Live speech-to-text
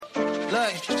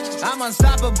Look, I'm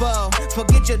unstoppable.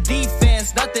 Forget your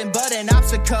defense, nothing but an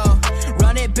obstacle.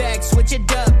 Run it back, switch it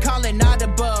up, call it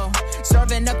audible.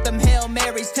 Serving up them Hail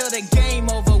Marys till the game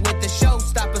over with the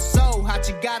showstopper. So hot,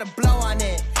 you gotta blow on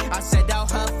it. I said I'll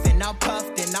huff and I'll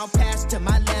puff, then I'll pass to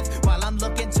my left while I'm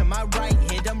looking to my right.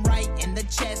 Hit them right in the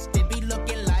chest. It be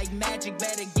looking like magic.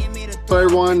 Better give me the. Hello,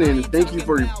 everyone, and thank you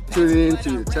for tuning in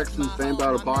to the Texans Fan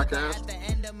Battle Podcast.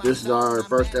 This is our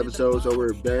first episode, so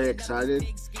we're very excited.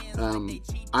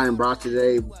 I am brought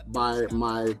today by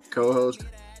my co-host,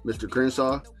 Mr.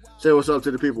 Crenshaw. Say what's up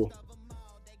to the people.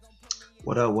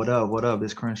 What up?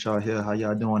 It's Crenshaw here. How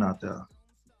y'all doing out there?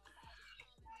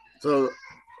 So,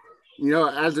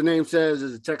 as the name says,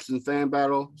 it's a Texans Fan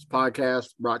Battle. It's a podcast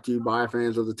brought to you by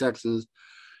fans of the Texans,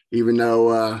 even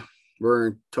though we're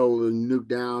in totally nuke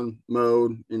down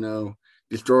mode,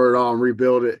 destroy it all and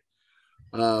rebuild it.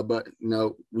 But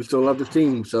we still love the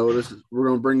team. So we're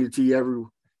going to bring it to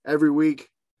you every week,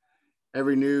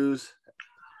 every news,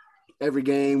 every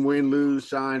game, win, lose,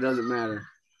 shine, doesn't matter.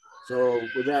 So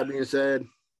with that being said,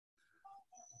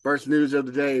 first news of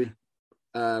the day,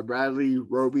 Bradley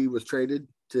Roby was traded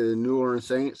to the New Orleans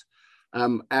Saints.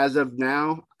 As of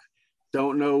now,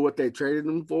 don't know what they traded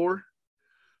him for.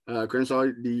 Crenshaw,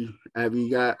 have you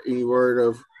got any word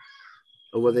of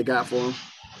what they got for him?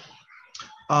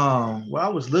 Well, I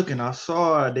was looking. I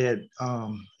saw that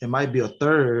it might be a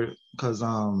third because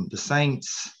the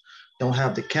Saints don't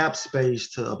have the cap space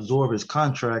to absorb his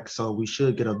contract, so we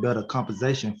should get a better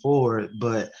compensation for it.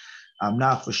 But I'm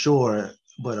not for sure.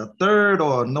 But a third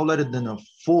or no later than a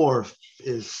fourth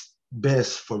is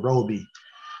best for Roby.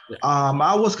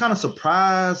 I was kind of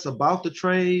surprised about the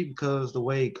trade because the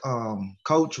way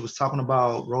Coach was talking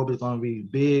about Roby's going to be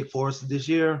big for us this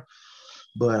year.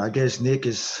 But I guess Nick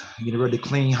is getting ready to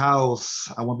clean house.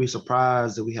 I won't be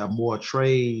surprised if we have more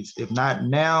trades, if not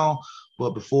now,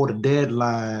 but before the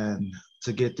deadline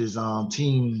to get this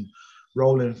team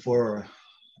rolling for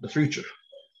the future.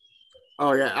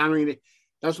 Oh, yeah. I mean,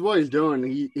 that's what he's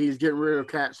doing. He's getting rid of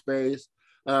cap space.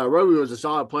 Roby was a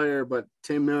solid player, but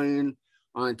 $10 million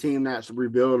on a team that's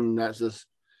rebuilding, that's just,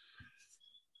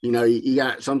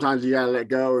 sometimes you got to let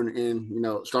go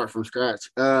and start from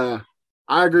scratch.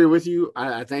 I agree with you.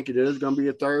 I think it is going to be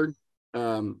a third,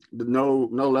 no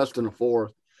less than a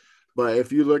fourth. But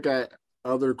if you look at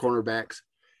other cornerbacks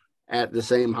at the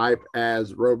same hype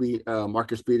as Roby,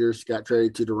 Marcus Peters got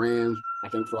traded to the Rams, I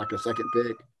think for like a second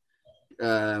pick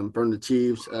from the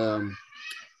Chiefs.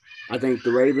 I think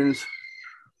the Ravens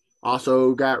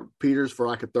also got Peters for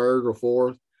like a third or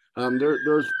fourth.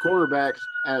 There's cornerbacks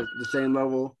at the same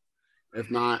level,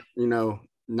 if not,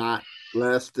 not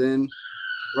less than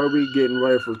Roby getting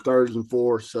ready for thirds and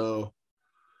fourths. So,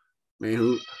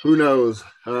 man, who knows?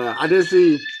 I did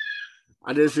see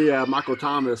Michael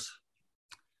Thomas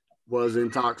was in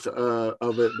talks of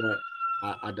it, but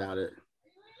I doubt it.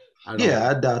 I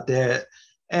doubt that.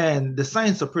 And the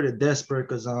Saints are pretty desperate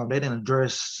because they didn't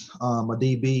address a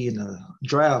DB in the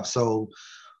draft. So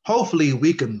hopefully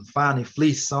we can finally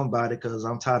fleece somebody because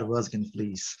I'm tired of us getting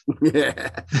fleeced. Yeah.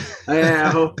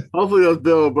 Hopefully those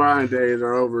Bill O'Brien days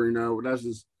are over. That's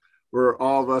just where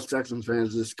all of us Texans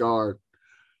fans just scarred.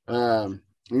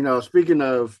 Speaking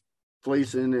of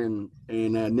fleecing and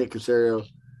Nick Caserio,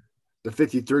 the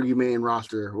 53-man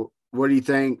roster. What do you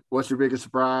think? What's your biggest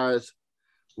surprise?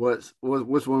 Which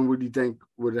one would you think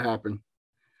would happen?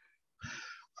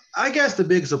 I guess the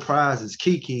big surprise is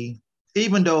Kiki.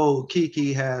 Even though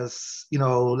Kiki has,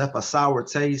 left a sour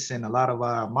taste in a lot of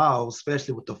our mouths,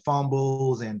 especially with the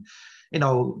fumbles and,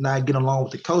 not getting along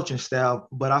with the coaching staff.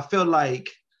 But I feel like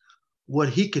what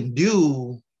he can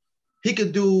do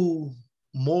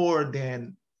more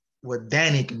than what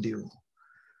Danny can do.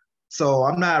 So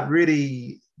I'm not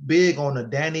really big on the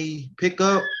Danny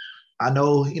pickup. I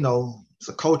know, it's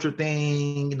a culture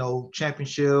thing,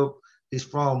 championship. He's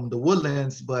from the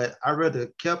Woodlands, but I rather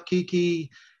kept Kiki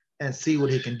and see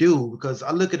what he can do because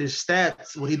I look at his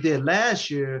stats, what he did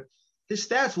last year, his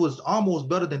stats was almost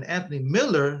better than Anthony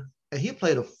Miller, and he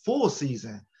played a full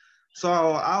season. So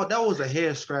that was a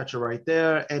head scratcher right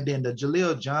there. And then the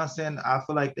Jaleel Johnson, I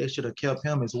feel like they should have kept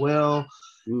him as well.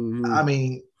 Mm-hmm. I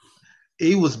mean,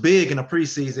 he was big in the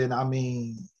preseason. I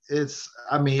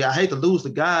hate to lose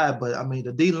the guy, but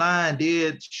the D-line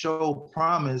did show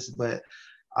promise, but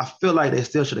I feel like they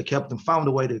still should have kept him, found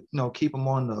a way to, keep him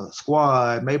on the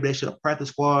squad. Maybe they should have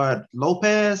practiced squad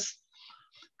Lopez,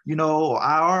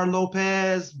 IR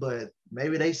Lopez, but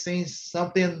maybe they seen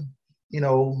something,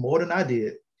 more than I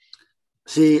did.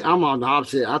 See, I'm on the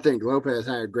opposite. I think Lopez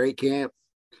had a great camp,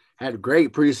 had a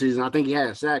great preseason. I think he had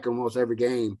a sack almost every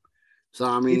game.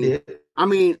 So He did.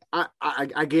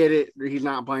 I get it. He's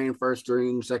not playing first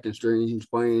string, second string. He's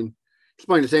playing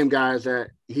the same guys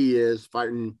that he is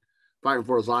fighting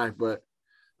for his life. But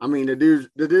I mean, the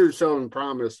dude's showing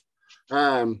promise.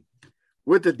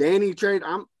 With the Danny trade,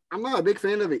 I'm not a big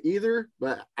fan of it either.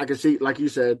 But I can see, like you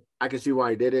said, I can see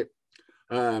why he did it.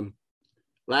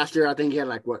 Last year, I think he had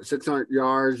 600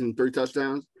 yards and 3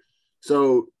 touchdowns.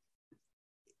 So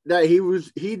that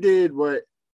he did what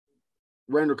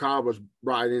Randall Cobb was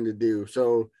brought in to do.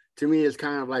 So to me, it's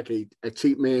kind of like a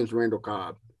cheap man's Randall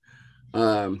Cobb.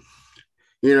 But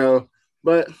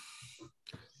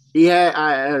he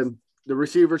had the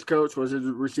receivers coach was his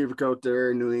receiver coach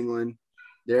there in New England,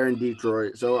 there in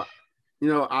Detroit. So,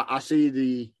 I see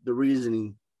the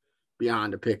reasoning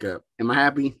behind the pickup. Am I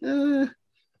happy? This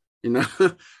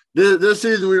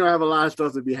season we don't have a lot of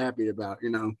stuff to be happy about.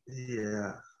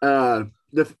 Yeah. On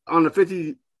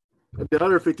the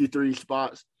other 53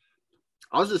 spots,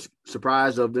 I was just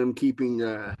surprised of them keeping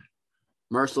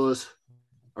Merciless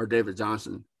or David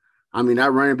Johnson. I mean,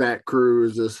 that running back crew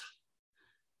is just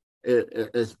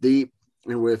it's deep,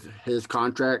 and with his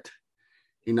contract,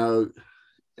 you got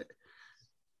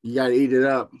to eat it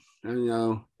up.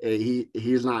 And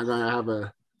he's not going to have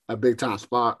a big time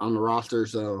spot on the roster.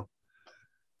 So,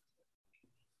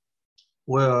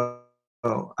 Well,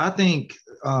 I think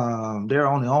they're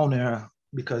only on there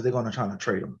because they're going to try to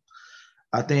trade him.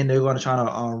 I think they're going to try to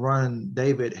run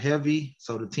David heavy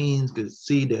so the teams could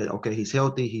see that, okay, he's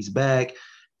healthy, he's back,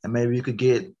 and maybe you could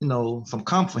get, some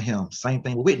comp for him. Same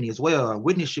thing with Whitney as well.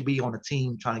 Whitney should be on a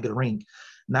team trying to get a ring,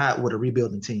 not with a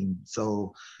rebuilding team.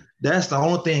 So that's the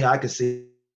only thing I could see.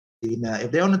 Now,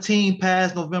 if they're on the team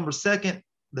past November 2nd,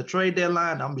 the trade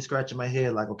deadline, I'm going to be scratching my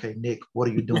head like, okay, Nick, what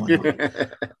are you doing?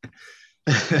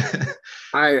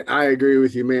 I agree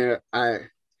with you, man.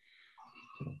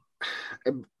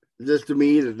 Just to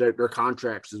me, their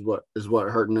contracts is what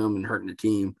hurting them and hurting the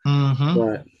team. Mm-hmm.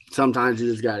 But sometimes you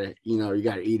just gotta, you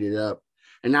gotta eat it up,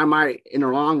 and that might, in the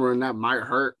long run, that might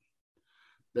hurt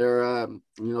their,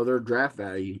 their draft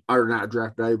value, or not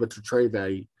draft value, but their trade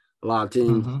value. A lot of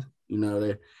teams,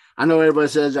 I know everybody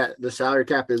says that the salary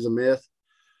cap is a myth,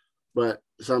 but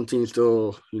some teams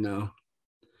still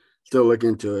look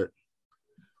into it.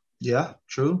 Yeah,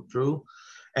 true.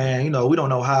 And, we don't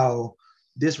know how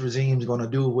this regime is going to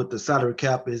do with the salary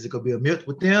cap. Is it going to be a myth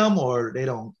with them, or they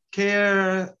don't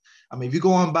care? I mean, if you're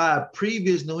going by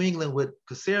previous New England with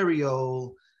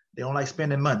Caserio, they don't like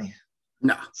spending money.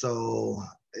 No. So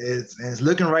it's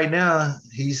looking right now,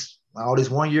 he's all these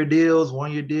one-year deals.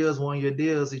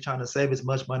 He's trying to save as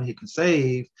much money he can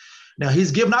save. Now,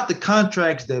 he's giving out the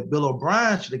contracts that Bill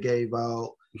O'Brien should have gave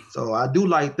out. So I do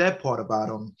like that part about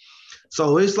him.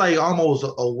 So it's like almost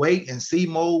a wait and see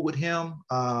mode with him.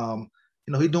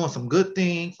 He's doing some good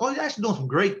things. Oh, he's actually doing some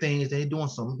great things. And he's doing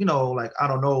some, I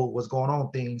don't know what's going on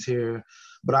things here,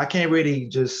 but I can't really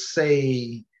just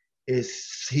say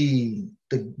is he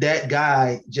that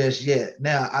guy just yet.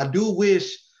 Now, I do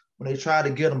wish when they tried to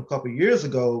get him a couple of years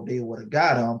ago, they would have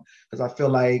got him, because I feel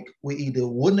like we either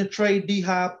wouldn't have traded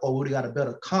D-Hop or would have got a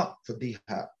better comp for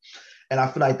D-Hop. And I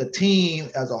feel like the team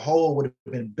as a whole would have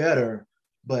been better.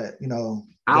 But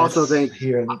I also think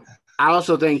he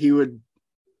would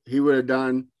have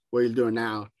done what he's doing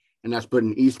now, and that's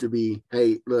putting Easterby.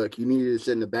 Hey, look, you need to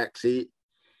sit in the back seat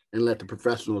and let the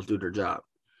professionals do their job.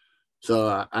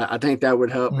 So I think that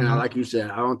would help. Mm-hmm. And like you said,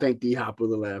 I don't think D-Hop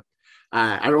would have left.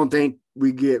 I don't think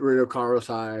we get rid of Carlos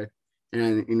Hyde,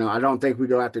 and I don't think we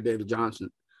go after David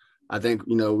Johnson. I think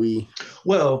on the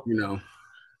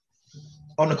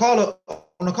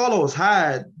Carlos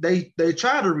Hyde, they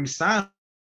try to resign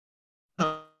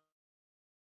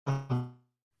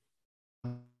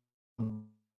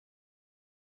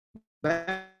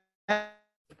back,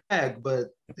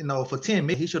 but for 10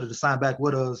 minutes he should have just signed back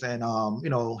with us and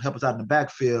help us out in the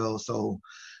backfield. So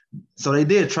they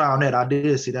did try on that. I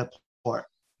did see that part.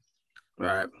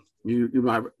 Right. You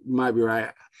might be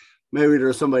right. Maybe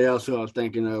there's somebody else who I was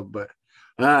thinking of, but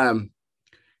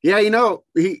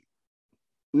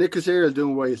Nick Caserio is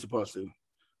doing what he's supposed to.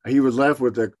 He was left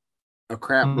with a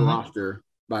crap mm-hmm. roster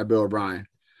by Bill O'Brien.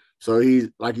 So he's,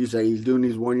 like you say, he's doing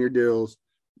these 1-year deals,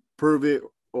 prove it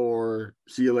or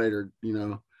see you later,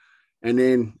 And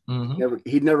then mm-hmm.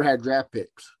 he never had draft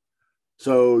picks.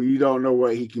 So you don't know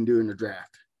what he can do in the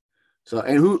draft. So,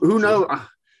 and who knows?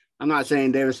 I'm not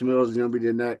saying Davis Mills is going to be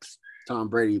the next Tom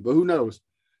Brady, but who knows?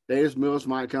 Davis Mills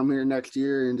might come here next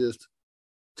year and just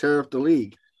tear up the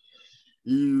league.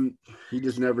 You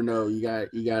just never know. You gotta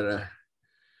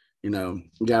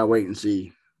wait and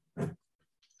see.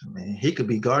 Man, he could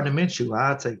be Gardner Minshew.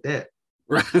 I'll take that.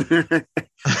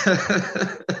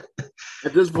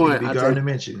 At this He could point, be I guarding take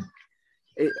the Minshew.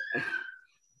 it,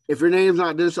 if your name's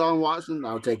not Deshaun Watson,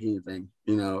 I'll take anything.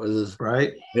 You know,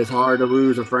 Right? it's hard to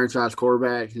lose a franchise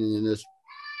quarterback, and just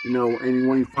and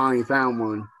when you finally found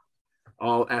one,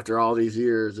 all after all these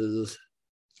years,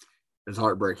 it's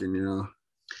heartbreaking.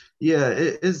 Yeah,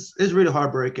 it's really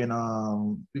heartbreaking.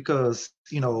 Because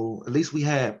at least we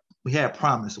had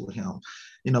promise with him.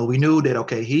 We knew that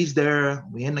okay, he's there.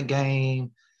 We in the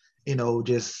game.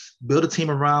 Just build a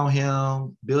team around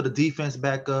him, build the defense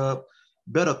back up,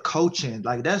 better coaching.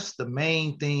 Like that's the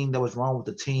main thing that was wrong with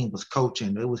the team was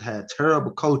coaching. Had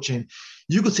terrible coaching.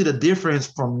 You could see the difference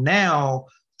from now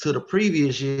to the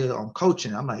previous year on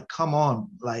coaching. I'm like, come on,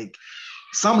 like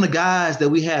some of the guys that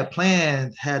we had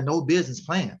planned had no business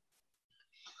playing.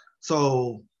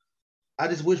 So I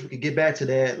just wish we could get back to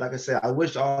that. Like I said, I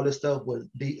wish all this stuff was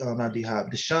not D-Hop,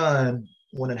 Deshaun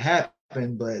when it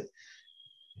happened, but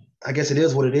I guess it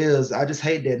is what it is. I just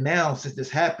hate that now, since this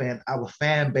happened, our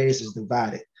fan base is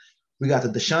divided. We got the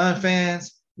Deshaun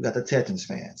fans, we got the Texans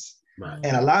fans. Right.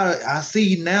 And I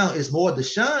see now it's more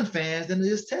Deshaun fans than it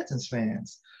is Texans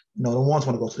fans. The ones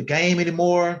want to go to the game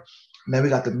anymore. Now we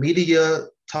got the media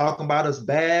talking about us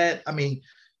bad. I mean,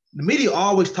 the media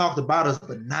always talked about us,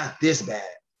 but not this bad.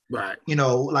 Right.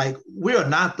 Like we are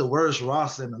not the worst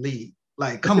roster in the league.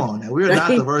 Like, come on now. We're not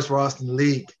the worst roster in the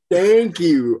league. Thank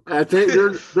you. I think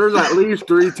there's at least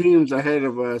 3 teams ahead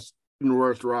of us in the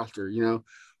worst roster.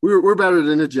 We're better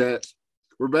than the Jets.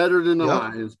 We're better than the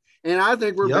Lions. And I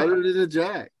think we're better than the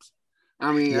Jags.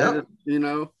 I mean,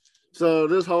 so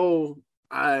this whole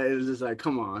it's just like,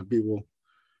 come on, people.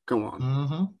 Come on.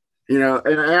 Mm-hmm.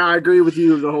 And I agree with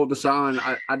you, the whole Deshaun.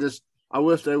 I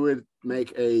wish they would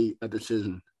make a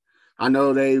decision. I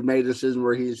know they made a decision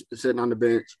where he's sitting on the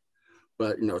bench,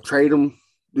 but trade him,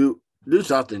 do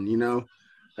something.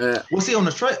 Well, see, on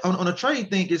the trade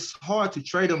thing, it's hard to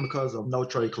trade him because of no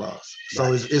trade clause.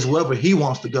 So it's wherever he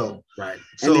wants to go. Right.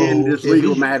 So and then this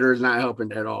legal matter is not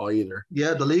helping at all either.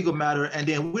 Yeah, the legal matter, and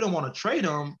then we don't want to trade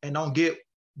him and don't get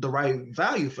the right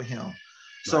value for him.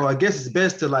 So I guess it's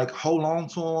best to like hold on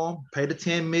to him, pay the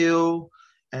 $10 million,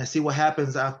 and see what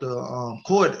happens after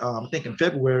court. I think in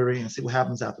February, and see what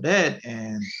happens after that,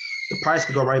 and the price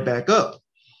could go right back up.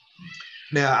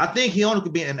 Now, I think he only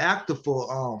could be inactive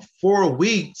for 4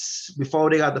 weeks before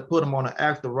they got to put him on an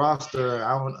active roster.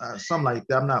 Something like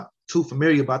that. I'm not too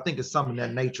familiar, but I think it's something of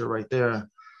that nature right there.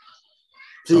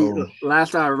 See,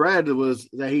 last I read it was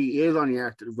that he is on the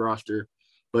active roster,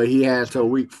 but he has till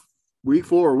week 4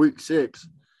 or week 6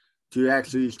 to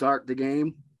actually start the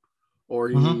game, or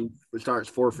he starts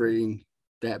forfeiting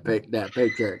that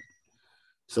paycheck.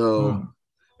 So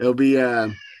it'll be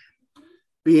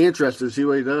interesting to see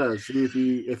what he does. See if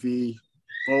he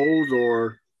folds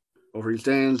or if he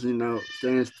stands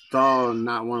tall and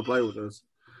not want to play with us.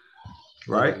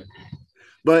 Right.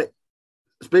 But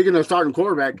speaking of starting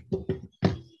quarterback,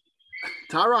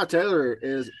 Tyrod Taylor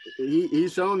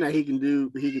he's shown that he can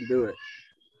do it.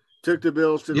 Took the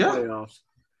Bills to the playoffs.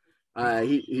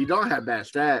 He don't have bad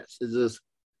stats. It's just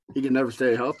he can never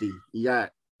stay healthy. He got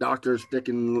doctors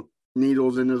sticking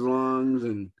needles in his lungs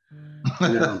and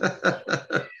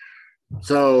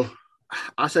so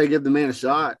I say give the man a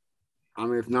shot. I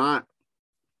mean, if not,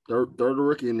 throw the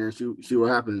rookie in there and see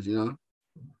what happens,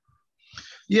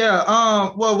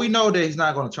 Yeah, well, we know that he's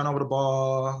not going to turn over the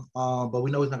ball, but we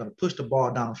know he's not going to push the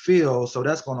ball down the field, so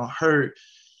that's going to hurt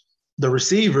the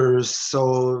receivers.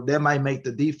 So that might make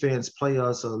the defense play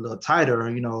us a little tighter,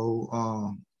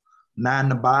 9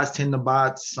 the bots, 10 the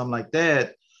bots, something like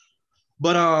that.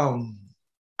 But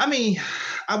I mean,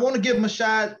 I want to give him a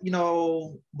shot,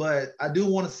 but I do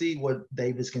want to see what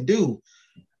Davis can do.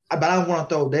 But I don't want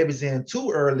to throw Davis in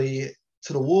too early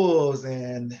to the Wolves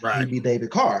and he be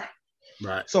David Carr.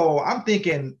 Right. So I'm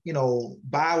thinking,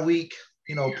 bye week,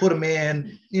 put him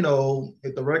in,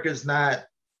 if the record's not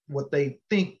what they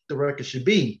think the record should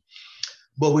be.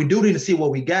 But we do need to see what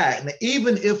we got. And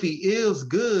even if he is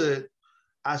good,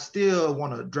 I still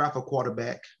want to draft a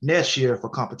quarterback next year for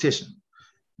competition.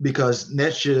 Because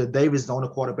next year, Davis is the only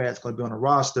quarterback that's going to be on the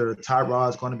roster. Tyrod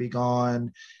is going to be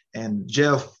gone, and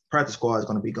Jeff practice squad is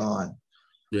going to be gone.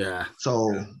 Yeah.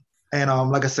 So, and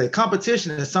like I said,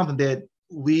 competition is something that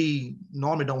we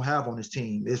normally don't have on this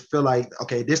team. It feel like,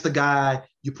 okay, this the guy,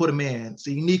 you put him in.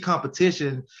 So you need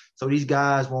competition so these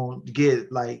guys won't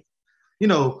get like,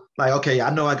 okay, I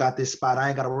know I got this spot. I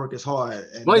ain't got to work as hard.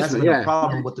 And that's the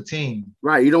problem with the team.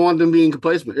 Right. You don't want them being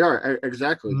complacent. Yeah,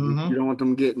 exactly. You don't want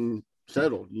them getting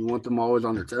settled. You want them always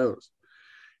on their toes.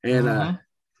 And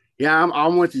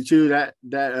I'm with you too. That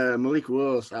Malik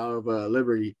Willis out of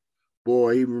Liberty,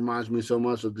 boy, he reminds me so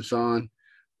much of Deshaun.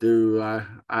 Dude,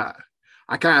 I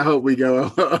I kind of hope we go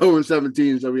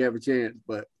 0-17 so we have a chance.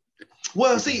 But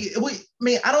well, see,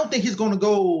 I don't think he's going to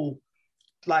go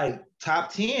like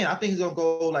top 10. I think he's going to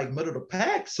go like middle of the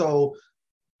pack. So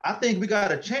I think we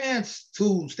got a chance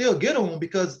to still get him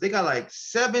because they got like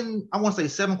seven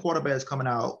quarterbacks coming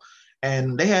out,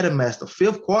 and they had him as the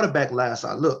 5th quarterback last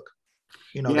I looked.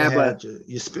 You know, yeah, they had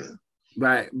your spin.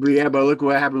 Right. But look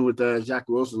what happened with Zach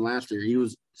Wilson last year. He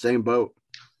was same boat.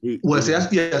 That's what's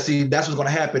going to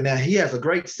happen. Now he has a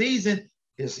great season.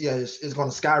 It's going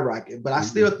to skyrocket. But I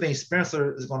still think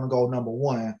Spencer is going to go number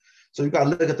 1. So you got to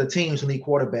look at the teams who need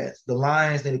quarterbacks. The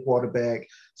Lions need a quarterback,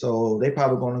 so they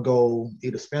probably going to go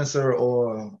either Spencer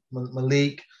or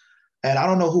Malik. And I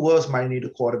don't know who else might need a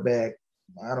quarterback.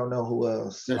 I don't know who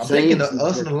else. I'm thinking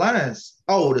us and the Lions.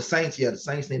 Oh, the Saints. Yeah, the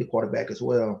Saints need a quarterback as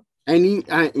well. And you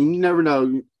never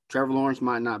know. Trevor Lawrence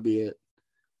might not be it.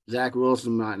 Zach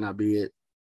Wilson might not be it.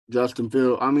 Justin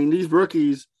Fields. I mean, these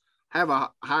rookies have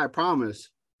a high promise,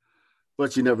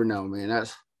 but you never know, man.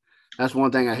 That's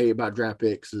one thing I hate about draft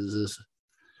picks is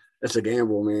it's a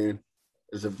gamble, man.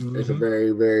 It's a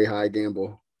very, very high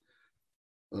gamble.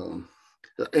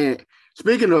 And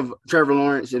speaking of Trevor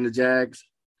Lawrence and the Jags,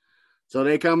 so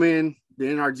they come in the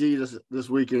NRG this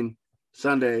weekend,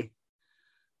 Sunday.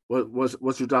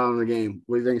 What's your thought on the game?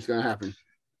 What do you think is going to happen?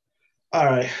 All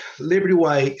right, Liberty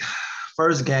White,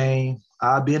 first game.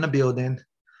 I'll be in the building.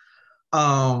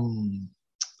 I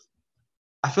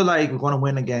feel like we're going to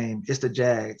win the game. It's the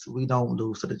Jags. We don't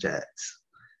lose to the Jags.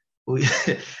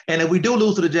 And if we do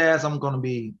lose to the Jags, I'm going to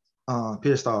be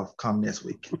pissed off come next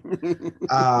week.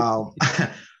 I'm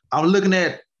looking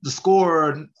at the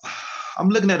score. I'm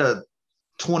looking at a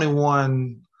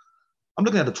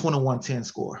 21-10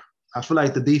 score. I feel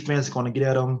like the defense is going to get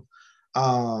at them.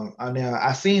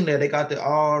 I seen that they got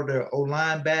all their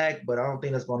O-line back, but I don't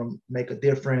think that's going to make a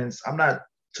difference. I'm not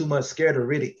too much scared of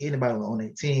really anybody on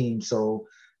their team, so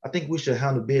I think we should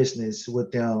handle business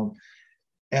with them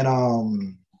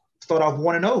and start off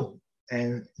 1-0.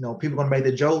 And people are going to make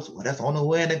the jokes. Well, that's the only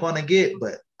win they're going to get,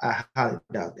 but I highly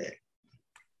doubt that.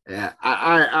 Yeah,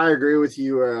 I agree with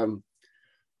you.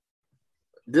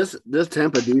 This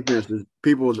Tampa defense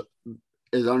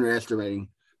is underestimating.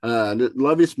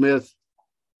 Lovie Smith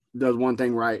does one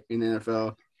thing right in the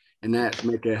NFL, and that's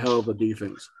make a hell of a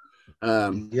defense. I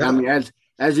mean,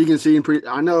 as you can see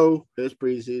I know it's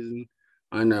preseason,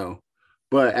 I know,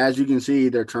 but as you can see,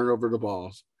 they're turning over the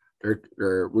balls.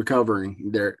 They're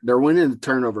recovering. They're winning the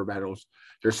turnover battles.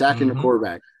 They're sacking the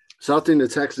quarterback. Something the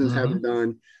Texans haven't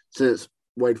done since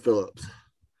Wade Phillips.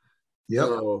 Yep.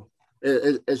 So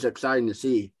it's exciting to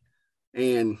see.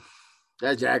 And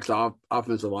that Jack's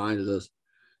offensive line is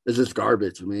just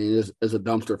garbage. I mean, it's a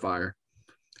dumpster fire.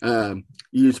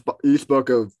 You spoke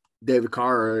of David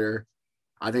Carr earlier.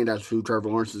 I think that's who Trevor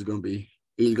Lawrence is going to be.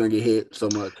 He's going to get hit so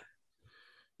much.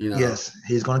 Yes,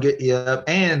 he's going to get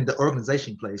and the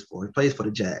organization he plays for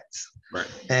the Jags. Right.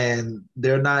 And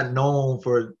they're not known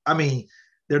for –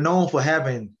 they're known for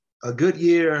having a good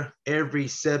year every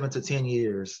 7 to 10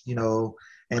 years, and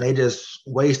they just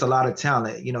waste a lot of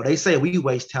talent. They say we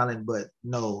waste talent, but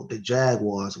no, the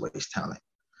Jaguars waste talent.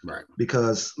 Right.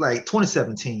 Because,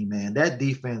 2017, man, that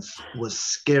defense was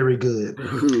scary good.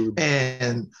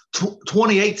 And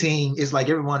 2018 is like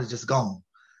everyone is just gone.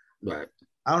 Right.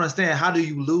 I don't understand, how do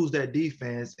you lose that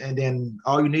defense and then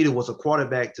all you needed was a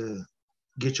quarterback to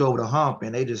get you over the hump,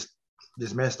 and they just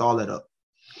messed all that up.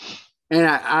 And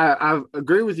I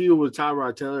agree with you with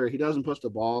Tyrod Taylor. He doesn't push the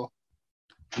ball.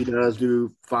 He does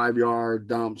do 5-yard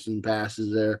dumps and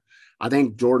passes there. I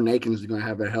think Jordan Akins is going to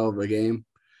have a hell of a game.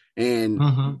 And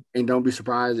don't be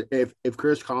surprised if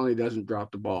Chris Conley doesn't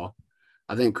drop the ball.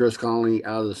 I think Chris Conley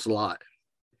out of the slot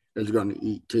is going to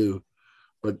eat too.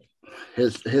 But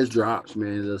his drops,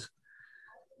 man,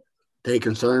 they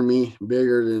concern me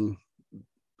bigger than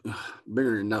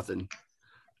nothing.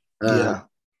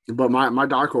 But my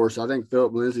dark horse, I think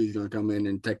Philip Lindsay is going to come in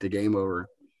and take the game over,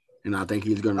 and I think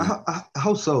he's going to. I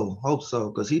hope so,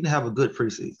 because he didn't have a good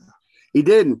preseason. He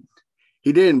didn't,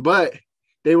 but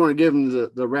they want to give him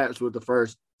the reps with the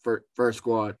first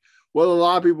squad. Well, a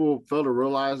lot of people fail to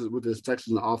realize that with this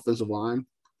Texans offensive line,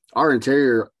 our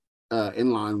interior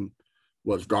inline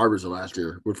was garbage last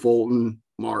year with Fulton,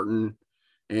 Martin,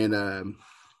 and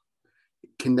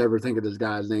can never think of this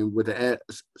guy's name with the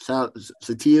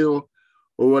Satil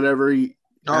or whatever.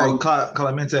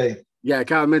 Clemente. Yeah,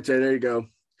 Clemente. There you go.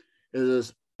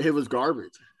 It was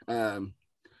garbage.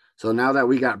 So now that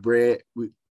we got Brett,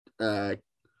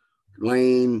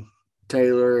 Lane,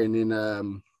 Taylor, and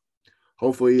then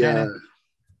hopefully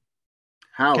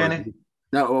Howard. Cannon?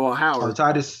 No, Howard.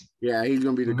 Titus. Yeah, he's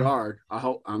going to be the guard. I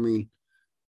hope. I mean,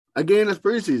 again, it's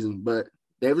preseason, but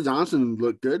David Johnson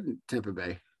looked good in Tampa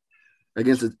Bay. In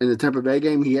the Tampa Bay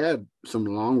game, he had some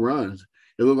long runs.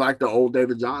 It looked like the old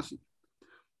David Johnson.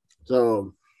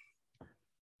 So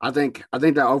I think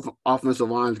that offensive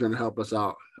line is going to help us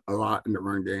out a lot in the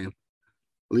run game.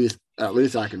 At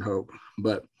least I can hope.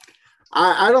 But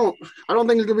I don't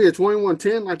think it's going to be a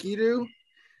 21-10 like you do.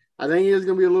 I think it's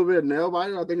going to be a little bit of nail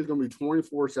biter. I think it's going to be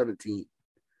 24-17.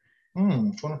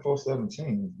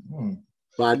 24-17.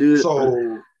 But I do.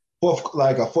 So a fourth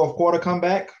quarter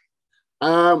comeback.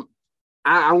 I'm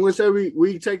going to say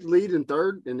we take the lead in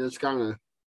third, and it's kind of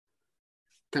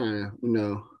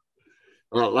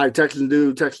like Texans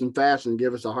do, Texans fast and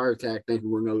give us a heart attack thinking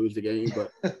we're going to lose the game,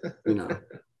 but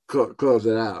close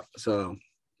it out. So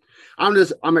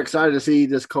I'm excited to see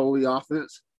this Coley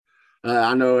offense.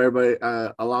 I know everybody,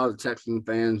 a lot of the Texan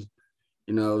fans,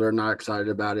 they're not excited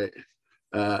about it.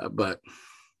 But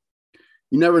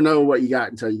you never know what you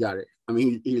got until you got it. I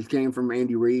mean, he came from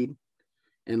Andy Reid,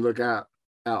 and look at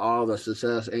all the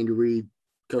success Andy Reid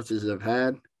coaches have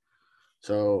had.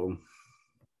 So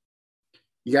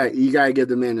you got to give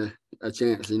the man a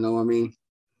chance. You know what I mean?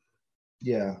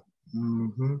 Yeah.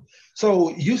 Mm-hmm.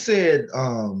 So you said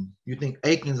you think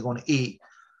Aikens is going to eat.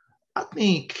 I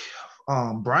think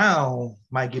Brown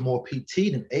might get more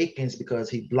PT than Aikens because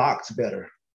he blocks better.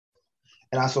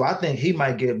 And so I think he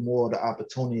might get more of the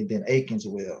opportunity than Aikens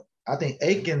will. I think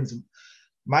Aikens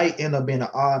might end up being an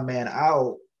odd man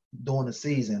out during the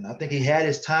season. I think he had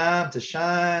his time to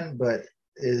shine, but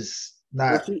is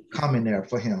not coming there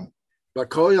for him. But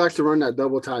Coley likes to run that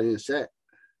double tight end set.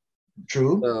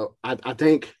 True. So I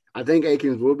think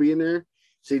Aikens will be in there.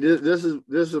 See, this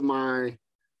is my,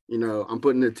 I'm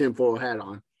putting the tinfoil hat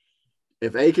on.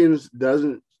 If Aikens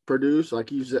doesn't produce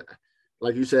like you said,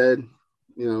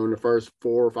 in the first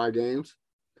 4 or 5 games,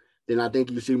 then I think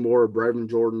you see more of Brevin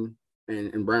Jordan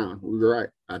and Brown. You're right.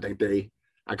 I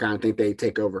kind of think they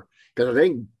take over because I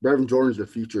think Brevin Jordan's the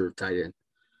future of tight end.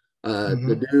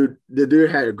 The dude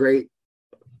had a great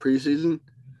preseason.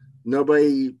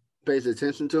 Nobody pays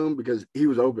attention to him because he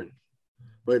was open,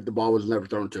 but the ball was never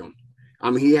thrown to him. I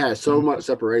mean, he had so much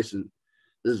separation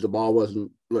as the ball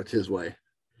wasn't looked his way.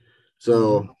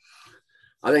 So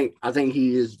I think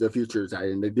he is the future tight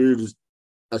end. The dude's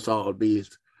a solid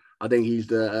beast. I think he's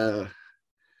the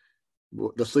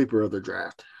sleeper of the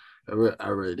draft. I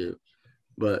really do.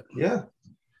 But yeah,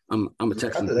 I'm a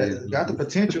Texan fan. Got the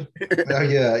potential.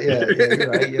 Yeah, you're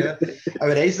right. Yeah, I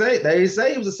mean they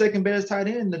say he was the second best tight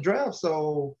end in the draft.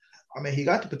 So I mean he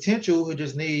got the potential. He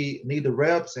just need the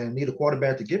reps and need a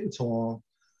quarterback to give it to him.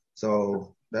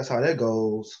 So that's how that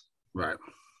goes. Right.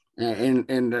 And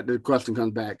the question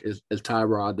comes back is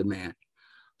Tyrod the man?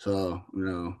 So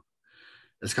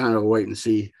it's kind of a wait and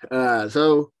see.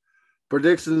 So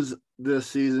predictions this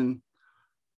season.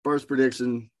 First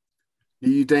prediction: do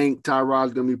you think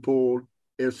Tyrod's going to be pulled?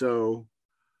 If so,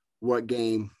 what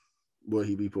game will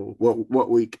he be pulled? What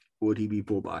week would he be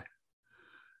pulled by?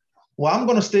 Well,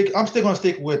 I'm still going to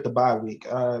stick with the bye week.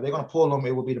 They're going to pull him.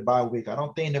 It will be the bye week. I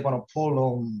don't think they're going to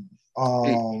pull him.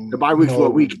 The bye week's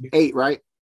week 8, right?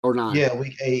 Or 9? Yeah,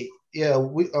 week 8. Yeah,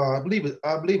 I believe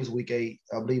it's week 8.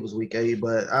 I believe it was week 8,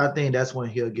 but I think that's when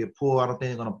he'll get pulled. I don't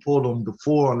think they're going to pull him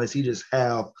before unless he just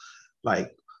have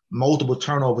like multiple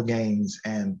turnover games,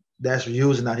 and that's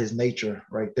usually not his nature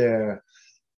right there.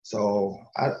 So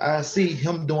I see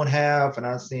him doing half, and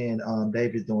I'm seeing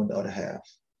David doing the other half.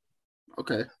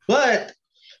 Okay. But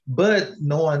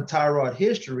knowing Tyrod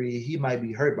history, he might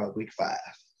be hurt by week 5.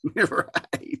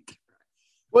 Right.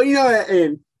 Well,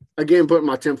 and again, putting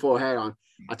my tinfoil hat on,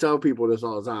 I tell people this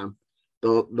all the time.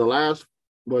 The last,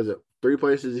 3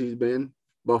 places he's been?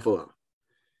 Buffalo.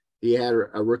 He had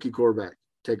a rookie quarterback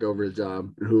take over his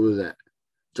job. And who was that?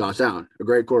 Josh Allen, a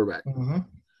great quarterback. Mm-hmm.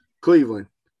 Cleveland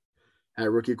had a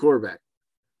rookie quarterback.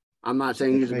 I'm not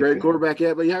saying he's a great quarterback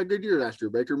yet, but he had a good year last year,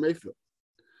 Baker Mayfield.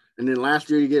 And then last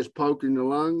year he gets poked in the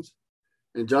lungs.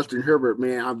 And Justin Herbert,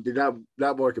 man,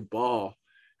 that boy could ball.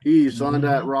 He slung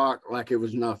that rock like it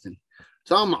was nothing.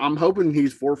 So I'm hoping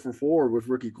he's 4 for 4 with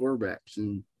rookie quarterbacks,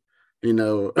 and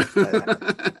we'll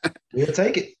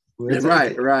take it.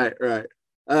 Right.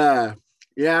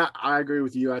 Yeah, I agree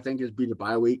with you. I think it's be the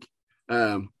bye week,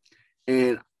 and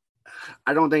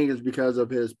I don't think it's because of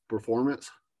his performance.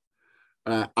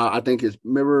 I think it's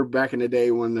remember back in the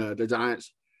day when the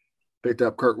Giants picked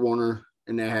up Kurt Warner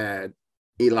and they had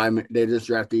Eli. They just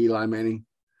drafted Eli Manning,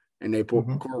 and they pulled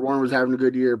Kurt Warner was having a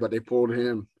good year, but they pulled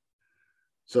him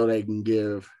so they can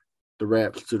give the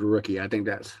reps to the rookie. I think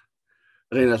that's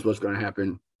what's going to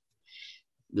happen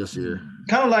this year.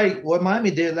 Kind of like what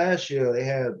Miami did last year. They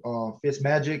had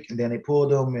Fitzmagic, and then they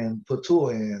pulled him and put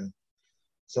Tua in.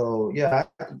 So yeah,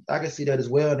 I can see that as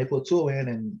well. And they put Tua in,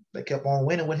 and they kept on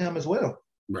winning with him as well.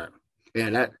 Right.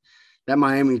 Yeah, that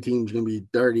Miami team's gonna be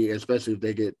dirty, especially if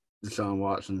they get Deshaun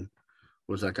Watson,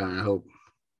 which I kind of hope.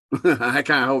 I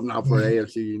kind of hope not for the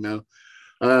AFC, you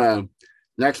know.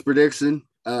 Next prediction,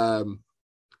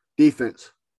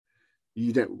 defense.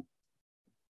 You think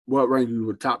what rank you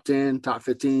were top 10, top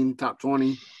 15, top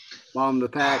 20, bottom of the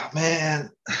pack? Man,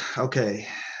 okay.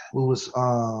 We was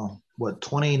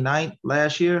 29th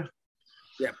last year?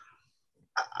 Yeah.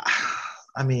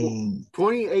 I mean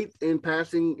 28th in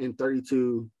passing and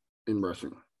 32 in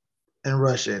rushing.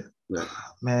 Yeah.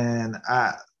 Man,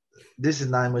 this is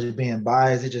not much being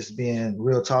biased, it's just being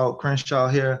real talk. Crenshaw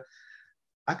here.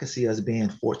 I could see us being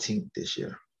 14th this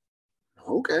year.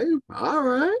 Okay. All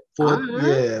right.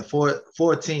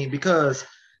 14, because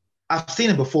I've seen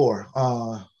it before.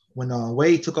 When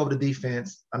Wade took over the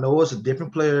defense, I know it was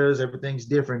different players, everything's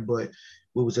different, but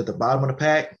we was at the bottom of the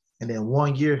pack, and then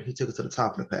 1 year he took us to the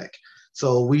top of the pack.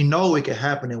 So we know it could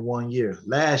happen in 1 year.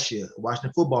 Last year,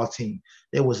 Washington football team,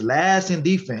 they was last in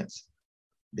defense.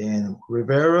 Then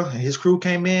Rivera and his crew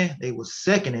came in, they was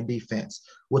second in defense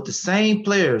with the same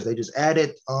players. They just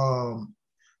added the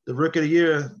rookie of the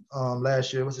year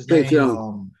last year. What's his name?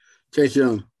 Chase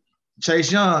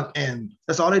Young, and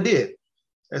that's all they did.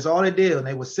 And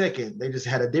they were second. They just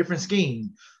had a different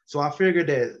scheme. So I figured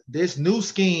that this new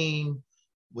scheme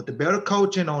with the better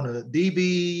coaching on the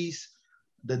DBs,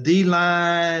 the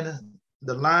D-line,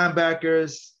 the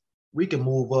linebackers, we can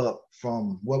move up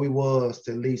from where we was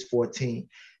to at least 14.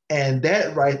 And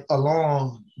that right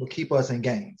along will keep us in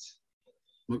games.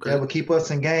 Okay. That will keep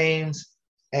us in games,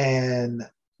 and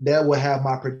that will have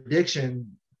my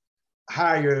prediction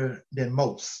higher than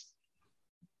most.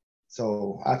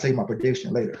 So I'll tell you my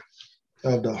prediction later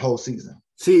of the whole season.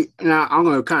 See, now I'm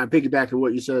going to kind of piggyback on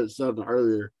what you said something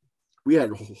earlier. We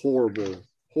had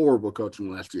horrible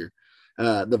coaching last year.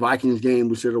 The Vikings game,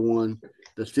 we should have won.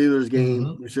 The Steelers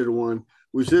game, we should have won.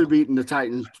 We should have beaten the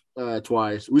Titans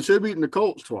twice. We should have beaten the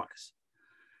Colts twice.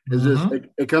 It's just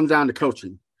it comes down to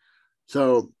coaching.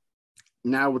 So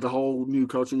now with the whole new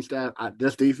coaching staff,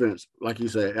 this defense, like you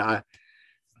said,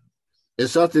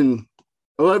 it's something.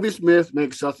 Lovie Smith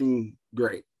makes something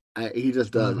great. He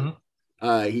just does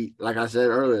it. He, like I said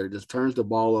earlier, just turns the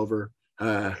ball over.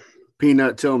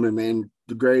 Peanut Tillman, man,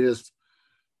 the greatest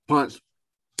punch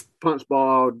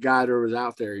ball guy that was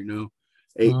out there, you know.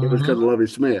 It was because of Lovie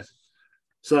Smith.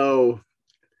 So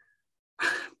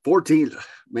 14th,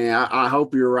 man, I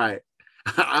hope you're right.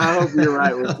 I hope you're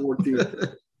right with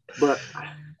 14th. But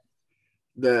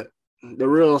the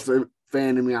real fan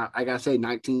in me, I gotta say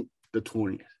 19th to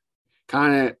 20th.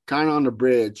 Kind of on the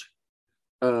bridge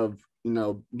of, you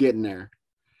know, getting there.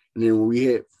 And then when we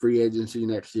hit free agency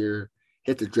next year,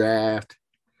 hit the draft,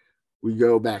 we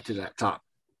go back to that top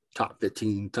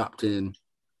 15, top 10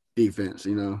 defense,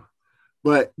 you know.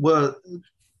 But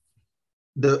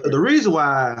the reason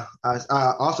why I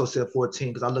also said 14,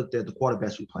 because I looked at the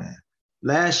quarterbacks we playing.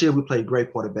 Last year we played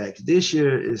great quarterbacks. This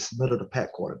year is middle of the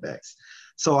pack quarterbacks.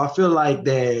 So I feel like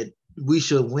that we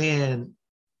should win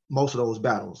most of those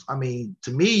battles. I mean,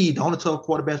 to me, the only tough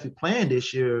quarterbacks we playing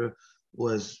this year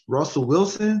was Russell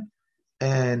Wilson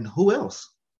and who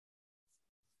else?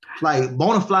 Like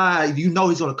Bonafide, you know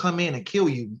he's going to come in and kill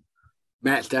you.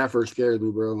 Matt Stafford scares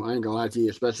me, bro. I ain't gonna lie to you,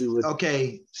 especially with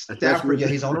Stafford. Yeah,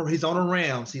 he's on the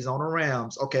Rams. He's on the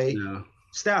Rams. Okay, yeah.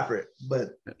 Stafford.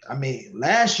 But I mean,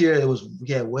 last year we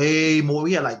had way more.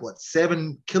 We had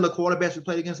 7 killer quarterbacks we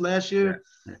played against last year.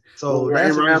 Yeah. So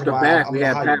that's right off the back. We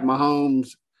had Pat Mahomes,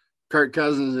 Kirk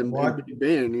Cousins, and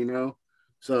Ben. You know,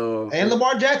 so and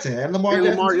Lamar Jackson. Yeah,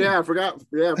 I forgot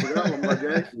Lamar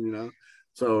Jackson. You know,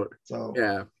 so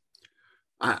yeah,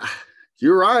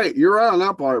 you're right. You're right on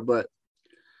that part, but.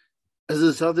 This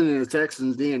is something in the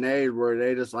Texans' DNA where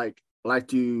they just like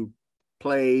to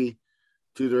play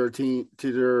to their team,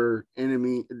 to their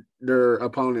enemy, their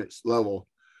opponent's level.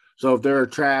 So if they're a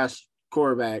trash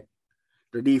quarterback,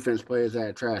 their defense plays at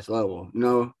a trash level. You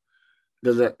know,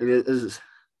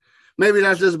 maybe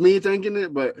that's just me thinking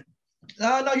it, but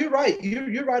no, you're right.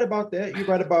 You're right about that. You're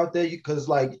right about that because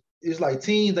it's like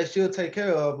teams they should take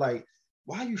care of. Like,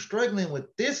 why are you struggling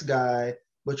with this guy,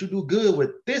 but you do good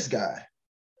with this guy?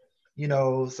 You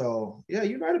know, so yeah,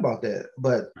 you're right about that.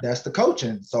 But that's the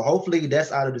coaching. So hopefully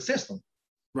that's out of the system.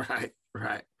 Right.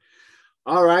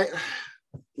 All right.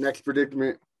 Next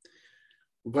predicament.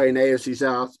 We're playing AFC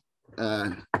South.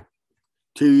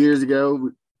 2 years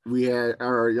ago,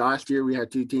 last year we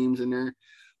had 2 teams in there.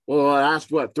 Well,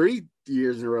 last 3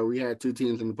 years in a row we had 2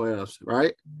 teams in the playoffs,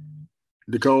 right?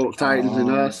 The Colts, Titans, and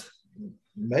us.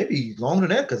 Maybe longer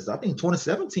than that, because I think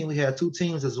 2017 we had 2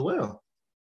 teams as well.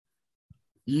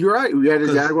 You're right. We had the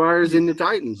 'Cause- Jaguars and the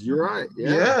Titans. You're right.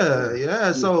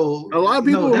 Yeah. So a lot of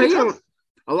you know, people they hate tough.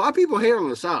 on a lot of people hate on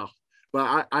the South,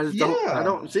 but I just Yeah.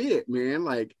 don't see it, man.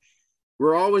 Like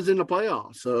we're always in the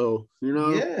playoffs, so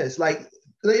Yeah. It's like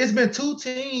it's been two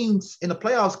teams in the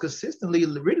playoffs consistently,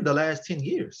 really the last 10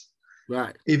 years.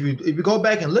 right. If you go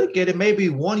back and look at it, maybe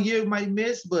 1 year might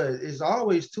miss, but it's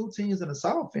always two teams in the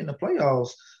South in the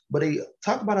playoffs. But they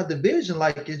talk about a division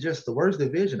like it's just the worst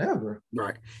division ever.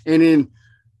 Right. And then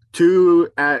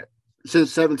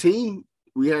since 17,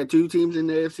 we had two teams in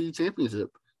the AFC Championship,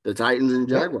 the Titans and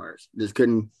Jaguars. Just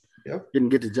couldn't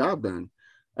get the job done.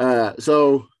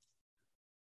 So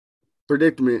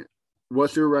predicament,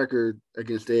 what's your record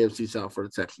against the AFC South for the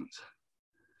Texans?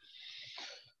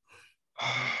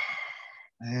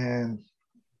 And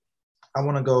I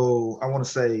want to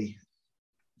say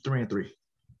 3-3.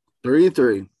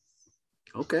 3-3.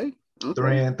 Okay.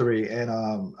 3-3. And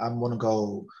I'm gonna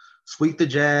go sweep the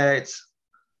Jags,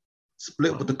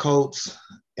 split with the Colts,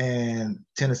 and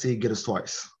Tennessee get us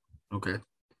twice. Okay.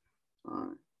 All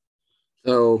right.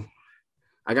 So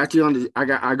I got you on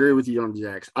I agree with you on the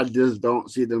Jags. I just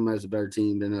don't see them as a better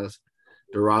team than us.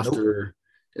 The roster,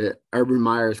 Urban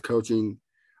Meyer's coaching,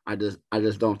 I just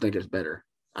don't think it's better.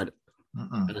 I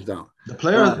just don't. The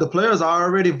players are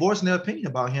already voicing their opinion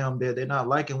about him. They're not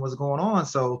liking what's going on.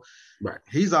 So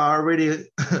he's already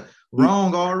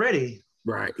wrong already.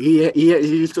 Right.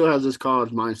 He still has this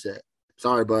college mindset.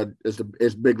 Sorry, bud.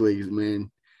 It's big leagues, man.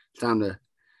 It's time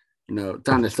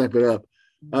to step it up.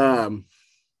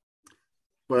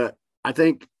 But I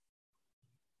think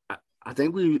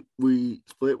we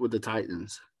split with the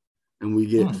Titans and we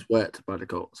get swept by the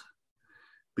Colts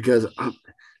because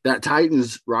that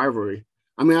Titans rivalry.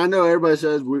 I mean, I know everybody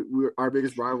says we're our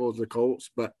biggest rival is the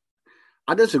Colts, but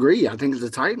I disagree. I think it's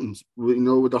the Titans.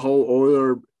 With the whole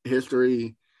Oiler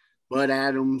history, Bud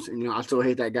Adams, and I still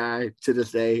hate that guy to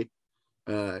this day.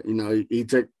 He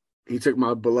took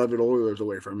my beloved Oilers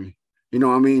away from me. You know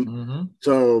what I mean? Mm-hmm.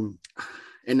 So,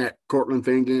 in that Cortland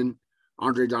Finnegan,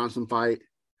 Andre Johnson fight,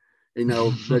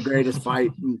 the greatest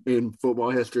fight in football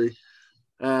history.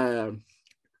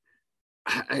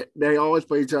 They always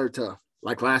play each other tough.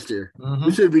 Like last year,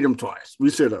 we should have beat them twice. We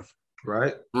should have.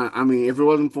 Right. I mean, if it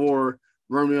wasn't for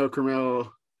Romeo Crennel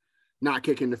not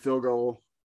kicking the field goal,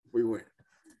 we win.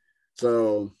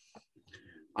 So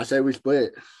I say we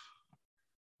split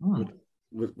with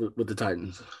the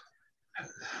Titans.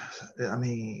 I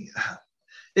mean,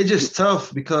 it's just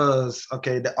tough because,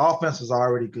 the offense was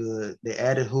already good. They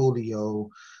added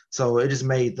Julio, so it just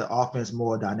made the offense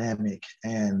more dynamic.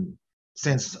 And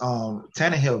since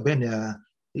Tannehill been there,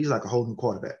 he's like a whole new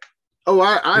quarterback. Oh,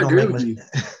 I agree with you.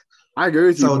 I agree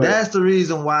with you. So that's the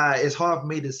reason why it's hard for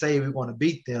me to say we're going to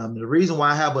beat them. The reason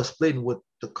why I have us splitting with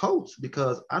the Colts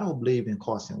because I don't believe in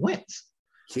Carson Wentz.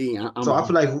 See, I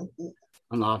feel like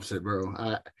I'm the opposite, bro.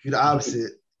 You're the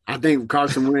opposite. I think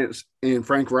Carson Wentz and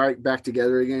Frank Reich back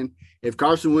together again. If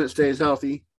Carson Wentz stays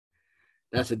healthy,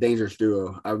 that's a dangerous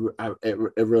duo.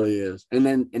 It really is.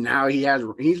 And now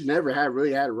he's never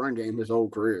really had a run game his whole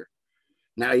career.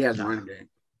 Now he has a run game.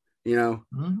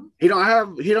 He don't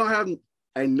have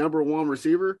a number one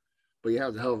receiver, but he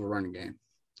has a hell of a running game.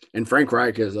 And Frank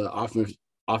Reich is an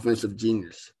offensive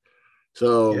genius.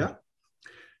 So,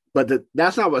 but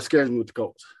that's not what scares me with the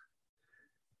Colts.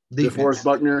 DeForest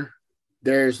Buckner,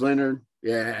 Darius Leonard,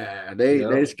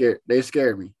 they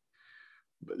scare me.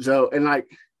 So and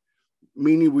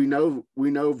meaning we know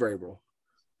Vrabel,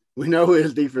 we know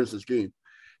his defensive scheme,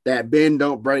 that bend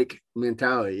don't break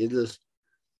mentality.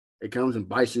 It comes and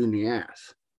bites you in the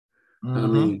ass. I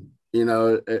mean,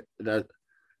 that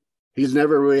he's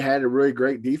never really had a really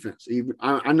great defense.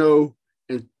 I know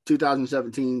in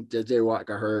 2017, J.J. Watt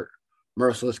got hurt,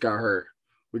 Merciless got hurt.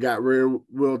 We got Will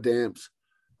Demps.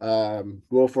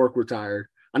 Will Fork retired.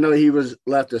 I know he was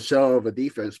left a shell of a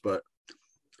defense, but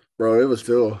bro, it was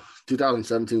still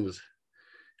 2017 was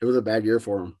a bad year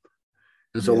for him.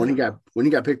 And so when he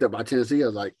got picked up by Tennessee, I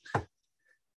was like,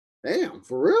 damn,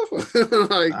 for real?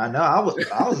 I know. I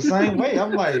was the same way.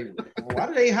 I'm like, why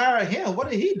did they hire him?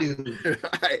 What did he do?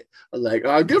 I was like,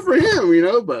 good for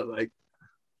him, but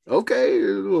okay, a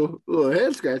little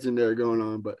head scratching there going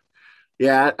on. But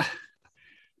yeah,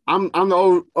 I'm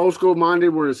the old school minded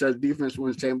where it says defense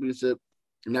wins championship,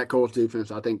 and that Colts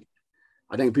defense, I think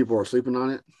people are sleeping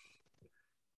on it,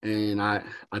 and I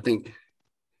think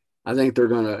they're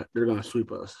gonna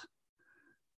sweep us.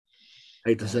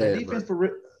 Hate to say it, but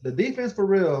the defense for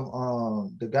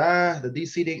real. The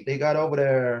DC they got over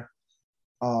there.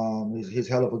 He's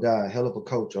hell of a guy, hell of a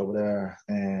coach over there.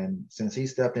 And since he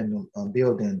stepped in the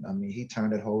building, I mean, he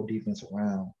turned that whole defense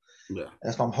around. Yeah.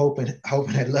 That's what I'm hoping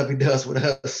that Lovey does with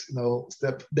us,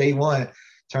 step day one,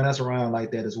 turn us around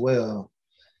like that as well.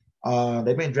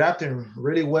 They've been drafting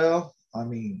really well. I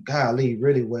mean, golly,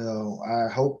 really well. I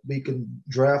hope we can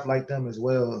draft like them as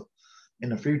well in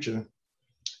the future.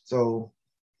 So,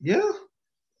 yeah.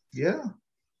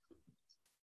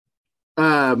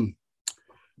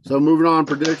 So moving on,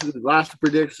 predictions. Last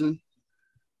prediction.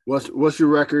 What's your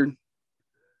record?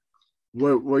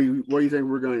 What do you think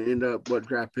we're going to end up? What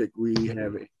draft pick we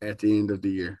have at the end of the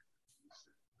year?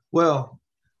 Well,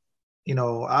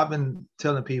 I've been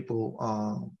telling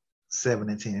people 7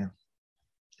 and 10,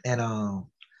 and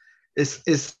it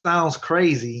sounds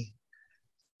crazy,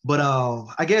 but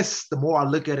I guess the more I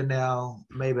look at it now,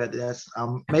 maybe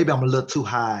I'm a little too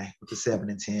high with the 7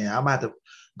 and 10. I might have to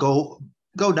go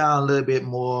down a little bit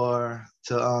more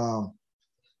to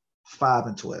 5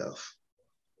 and 12.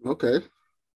 Okay.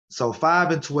 So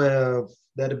 5 and 12,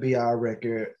 that'll be our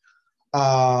record.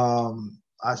 5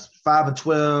 and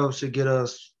 12 should get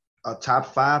us a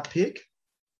top 5 pick.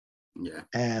 Yeah.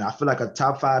 And I feel like a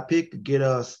top 5 pick could get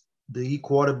us the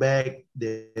quarterback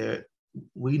that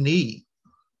we need.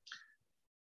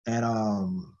 And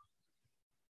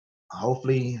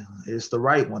hopefully it's the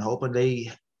right one. Hoping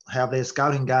they have their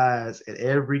scouting guys at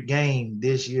every game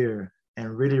this year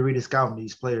and really, really scouting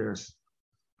these players.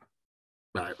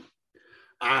 Right.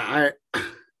 I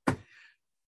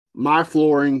my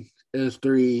flooring is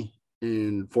 3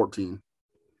 and 14.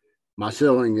 My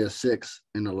ceiling is 6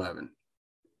 and 11.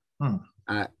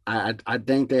 I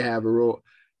think they have a real.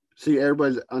 See,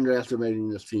 everybody's underestimating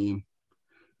this team.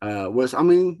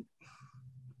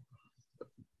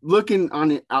 Looking on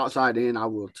the outside in, I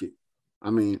will too. I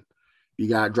mean, you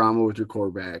got drama with your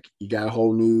quarterback. You got a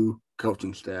whole new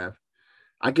coaching staff.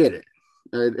 I get it.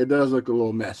 It does look a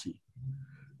little messy,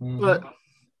 but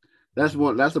that's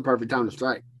the perfect time to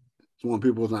strike. It's when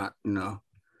people's not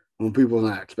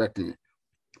expecting it.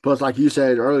 Plus, like you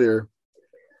said earlier,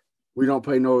 we don't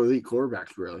play no elite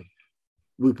quarterbacks really.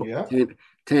 We put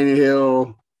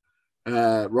Tannehill,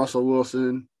 Russell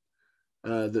Wilson,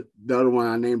 the other one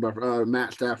I named,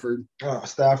 Matt Stafford.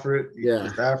 Stafford. Yeah.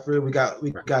 Stafford. We got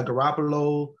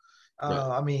Garoppolo.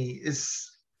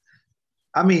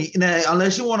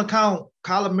 Unless you want to count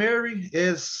Kyler Murray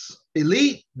as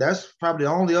elite, that's probably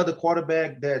the only other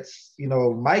quarterback that's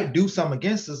might do something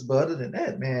against us. But other than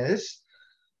that, man, it's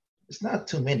not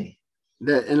too many.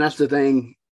 And that's the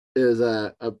thing is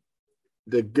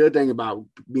the good thing about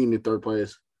being in third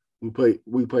place. We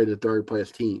play the third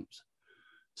place teams,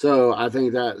 so I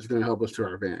think that's going to help us to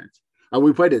our advantage.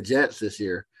 We played the Jets this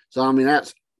year, so I mean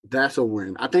that's a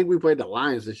win. I think we played the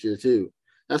Lions this year too.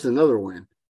 That's another win.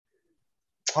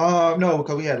 No,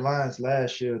 because we had Lions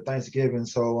last year, Thanksgiving.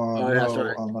 So that's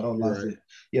right. No Lions.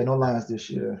 Right. No Lions this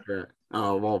year. Right.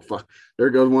 Oh well, fuck. There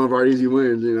goes one of our easy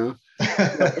wins,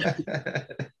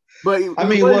 But I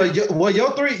mean, your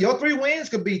three wins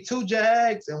could be 2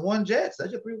 Jags and 1 Jets.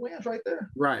 That's your 3 wins right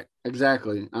there. Right.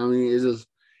 Exactly. I mean, it's just,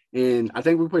 and I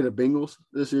think we played the Bengals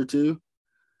this year too.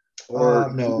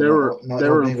 Or they were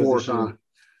in fourth.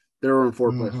 They were in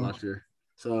fourth place last year.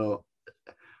 So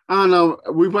I don't know.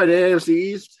 We played the AFC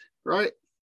East, right?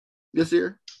 This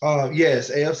year.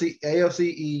 Yes, AFC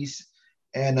East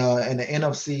and the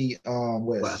NFC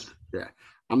West. Yeah.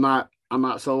 I'm not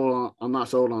sold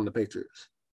on the Patriots.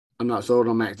 I'm not sold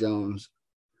on Mac Jones.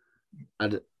 I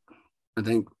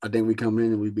think we come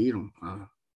in and we beat them.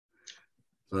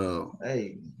 So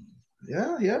hey,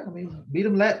 yeah. I mean, beat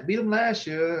them last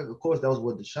year. Of course, that was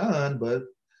with Deshaun, but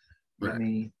right. I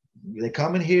mean, they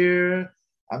come in here.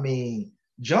 I mean,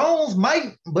 Jones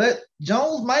might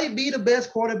be the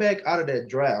best quarterback out of that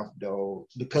draft, though.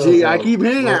 Because I keep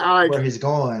hearing where he's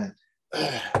going.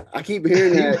 I keep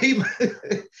hearing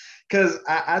that. Because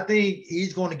I think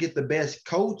he's going to get the best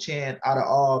coaching out of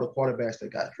all the quarterbacks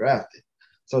that got drafted.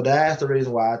 So that's the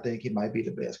reason why I think he might be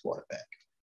the best quarterback.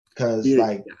 Because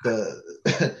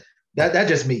that's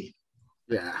just me.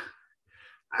 Yeah,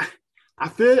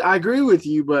 I agree with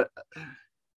you, but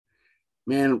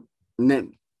man,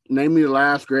 name me the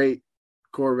last great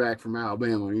quarterback from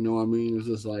Alabama. You know what I mean? It's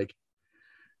just like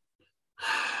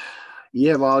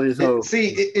you have all these hopes.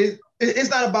 It's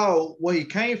not about where he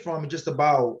came from; it's just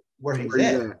about where he's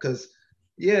at. Because,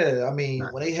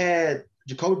 when they had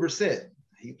Jacoby Brissett,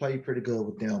 he played pretty good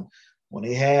with them. When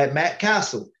they had Matt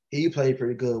Castle, he played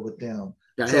pretty good with them.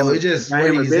 So it's just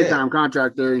where he's at. Big time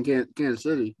contract there in Kansas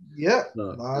City. Yep.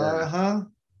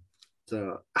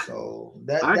 So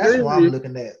that's what I'm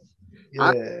looking at.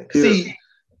 Yeah.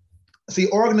 See,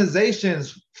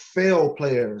 organizations fail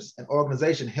players and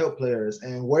organization help players,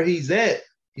 and where he's at,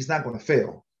 he's not going to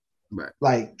fail. Right.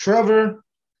 Like Trevor,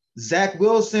 Zach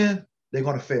Wilson, they're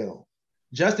going to fail.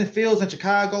 Justin Fields in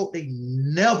Chicago, they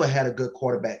never had a good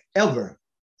quarterback, ever.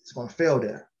 It's going to fail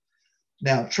there.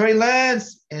 Now, Trey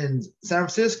Lance in San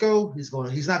Francisco, he's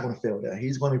not going to fail there.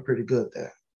 He's going to be pretty good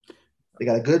there. They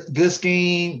got a good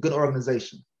scheme, good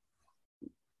organization.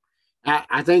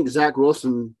 I think Zach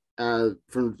Wilson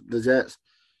from the Jets,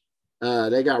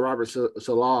 they got Robert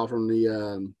Salah from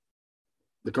the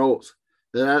Colts.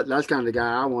 That's kind of the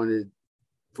guy I wanted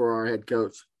for our head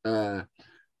coach.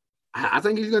 I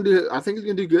think he's gonna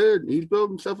do good. He's built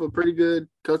himself a pretty good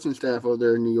coaching staff over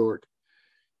there in New York,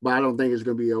 but I don't think it's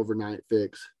gonna be overnight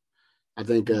fix. I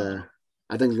think it's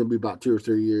gonna be about 2 or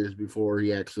 3 years before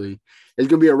he actually. It's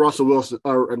gonna be a Russell Wilson,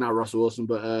 or not Russell Wilson,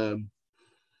 but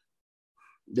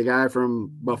the guy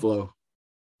from Buffalo,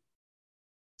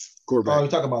 quarterback. Oh, you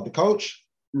talking about the coach?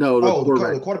 No,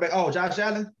 the quarterback. Oh, Josh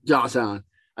Allen. Josh Allen.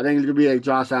 I think it's gonna be a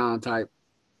Josh Allen type.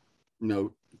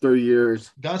 3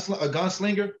 years. A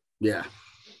gunslinger. Yeah.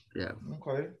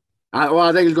 Okay.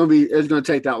 I think it's gonna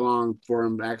take that long for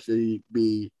him to actually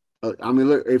be. Look,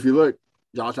 if you look,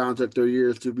 Josh Allen took 3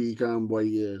 years to become what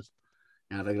he is,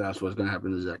 and I think that's what's gonna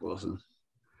happen to Zach Wilson.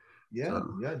 Yeah.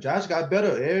 Josh got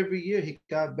better every year. He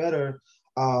got better.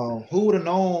 Who would have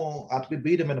known after we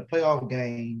beat him in the playoff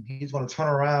game, he's going to turn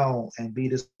around and be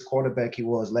this quarterback he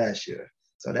was last year.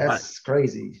 So that's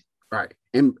crazy. Right.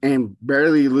 And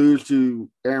barely lose to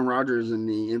Aaron Rodgers in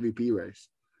the MVP race.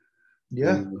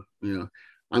 Yeah. It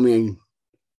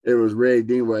was rigged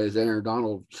anyways. Aaron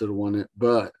Donald should have won it,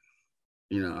 but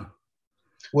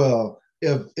Well,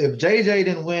 if JJ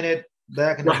didn't win it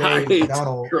back in the day,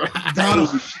 Donald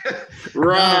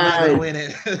right. win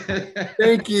it.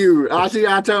 Thank you.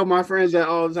 I tell my friends that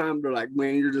all the time. They're like,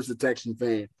 man, you're just a Texan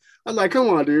fan. I'm like, come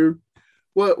on, dude.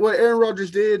 What Aaron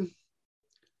Rodgers did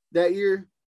that year,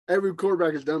 every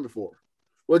quarterback has done before.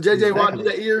 What J.J. Watt did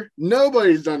that year,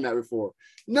 nobody's done that before.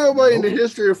 Nobody in the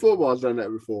history of football has done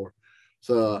that before.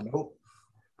 So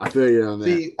I feel you on that.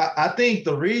 See, I think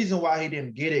the reason why he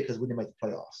didn't get it because we didn't make the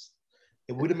playoffs.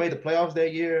 If we'd have made the playoffs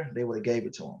that year, they would have gave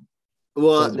it to him.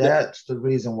 Well, so that's the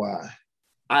reason why.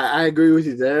 I agree with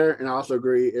you there, and I also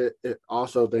agree. It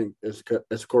also think it's a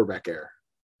quarterback error.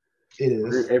 It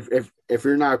is. If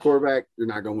you're not a quarterback, you're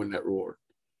not going to win that reward.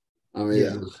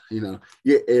 If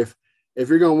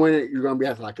you're going to win it, you're going to be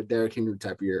at like a Derrick Henry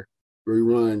type year where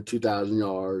you run 2,000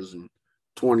 yards and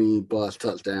 20 plus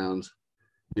touchdowns.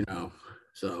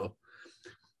 So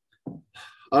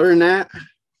other than that,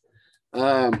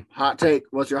 hot take.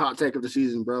 What's your hot take of the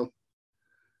season, bro?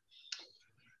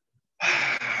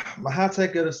 My hot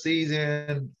take of the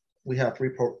season, we have 3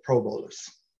 Pro Bowlers.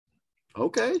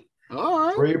 Okay. All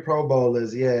right. 3 Pro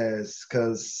Bowlers, yes.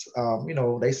 Because,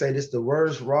 they say this is the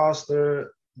worst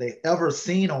roster they ever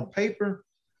seen on paper.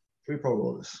 3 Pro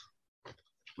Bowlers.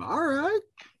 All right.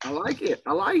 I like it.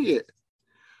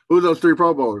 Who are those 3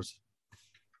 Pro Bowlers?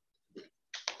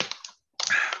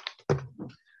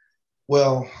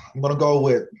 Well, I'm going to go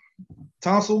with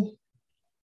Tonsil.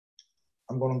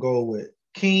 I'm going to go with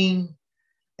King.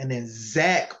 And then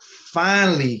Zach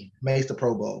finally makes the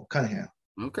Pro Bowl. Cunningham.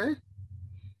 Okay.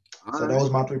 So those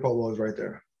are my 3 Pro Bowls right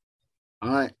there. All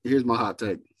right. Here's my hot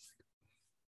take.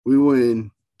 We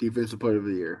win Defensive Player of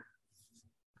the Year.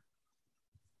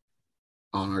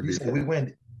 On our defense. We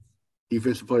win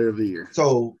Defensive Player of the Year.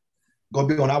 So going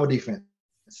to be on our defense.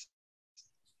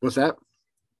 What's that?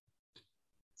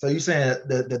 So you saying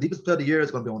the Defensive Player of the Year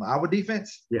is going to be on our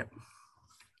defense? Yeah.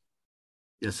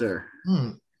 Yes, sir.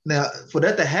 Now, for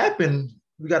that to happen,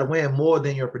 we got to win more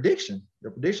than your prediction.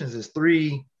 Your predictions is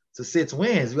 3 to 6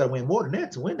 wins. You got to win more than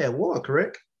that to win that war,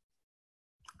 correct?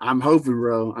 I'm hoping,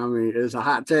 bro. It's a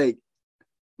hot take.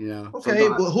 Okay,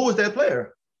 but who is that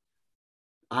player?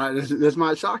 This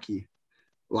might shock you.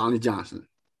 Lonnie Johnson.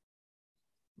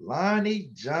 Lonnie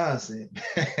Johnson.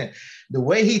 The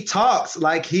way he talks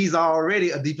like he's already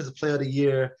a Defensive Player of the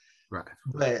Year. Right.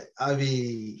 But,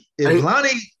 if Lonnie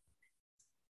 –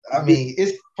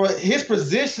 it's for his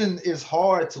position is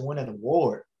hard to win an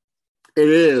award. It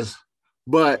is,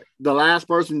 but the last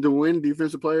person to win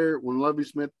defensive player when Lovie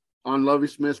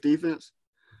Smith's defense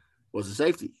was a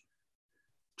safety,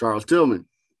 Charles Tillman.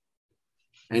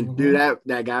 And dude,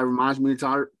 that guy reminds me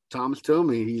of Thomas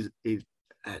Tillman. He's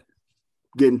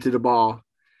getting to the ball.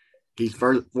 He's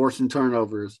forcing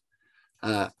turnovers.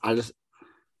 I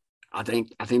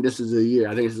think this is a year.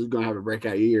 I think this is going to have a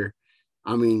breakout year.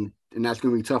 And that's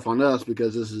going to be tough on us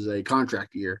because this is a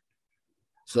contract year.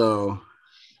 So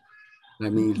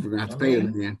that means we're going to have to pay him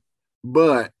again.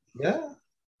 But yeah,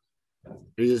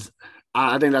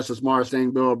 I think that's the smartest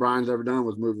thing Bill O'Brien's ever done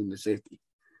was moving to safety.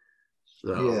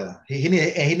 So yeah, he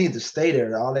needs to stay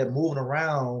there. All that moving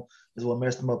around is what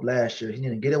messed him up last year. He need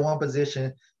to get in one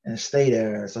position and stay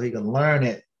there so he can learn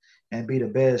it and be the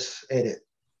best at it.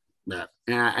 Yeah,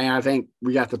 and I think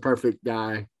we got the perfect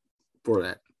guy for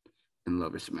that in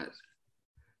Lovie Smith.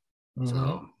 Mm-hmm.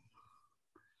 So,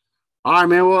 all right,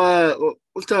 man. Well,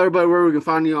 let's tell everybody where we can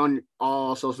find you on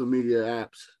all social media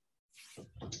apps.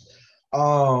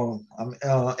 I'm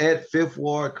at Fifth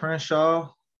Ward Crenshaw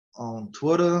on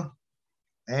Twitter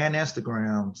and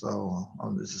Instagram. So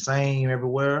it's the same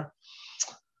everywhere.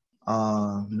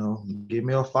 Give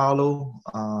me a follow.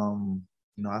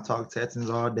 I talk Texans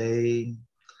all day.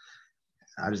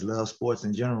 I just love sports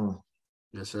in general.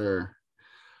 Yes, sir.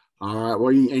 All right.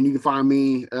 Well, you can find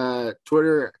me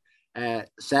Twitter at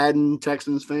Sadden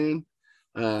Texans fan.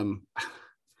 I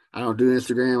don't do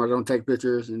Instagram. I don't take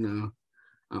pictures. I'm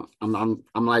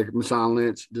like Marshawn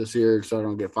Lynch just here so I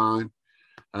don't get fined.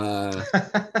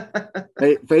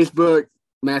 Facebook,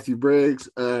 Matthew Briggs.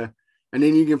 And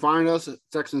then you can find us at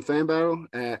Texas Fan Battle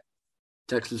at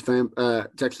Texas Fan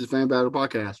Battle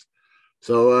Podcast.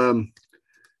 So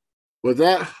with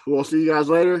that, we'll see you guys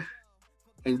later.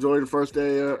 Enjoy the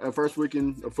first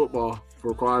weekend of football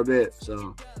for quite a bit.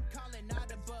 So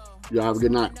y'all have a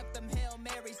good night.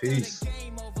 Peace.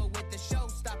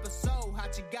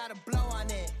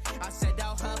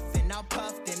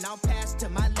 I'll pass to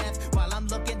my left while I'm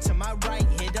looking to my right.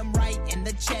 Hit him right in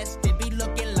the chest. It be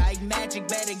looking like magic.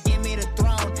 Better give me the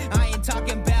throne. I ain't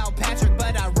talking about Patrick,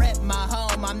 but I rep my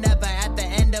home. I'm never at the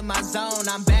end of my zone.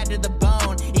 I'm bad to the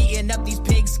bone. Eating up these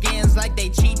pig skins like they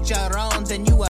chicharrones. And you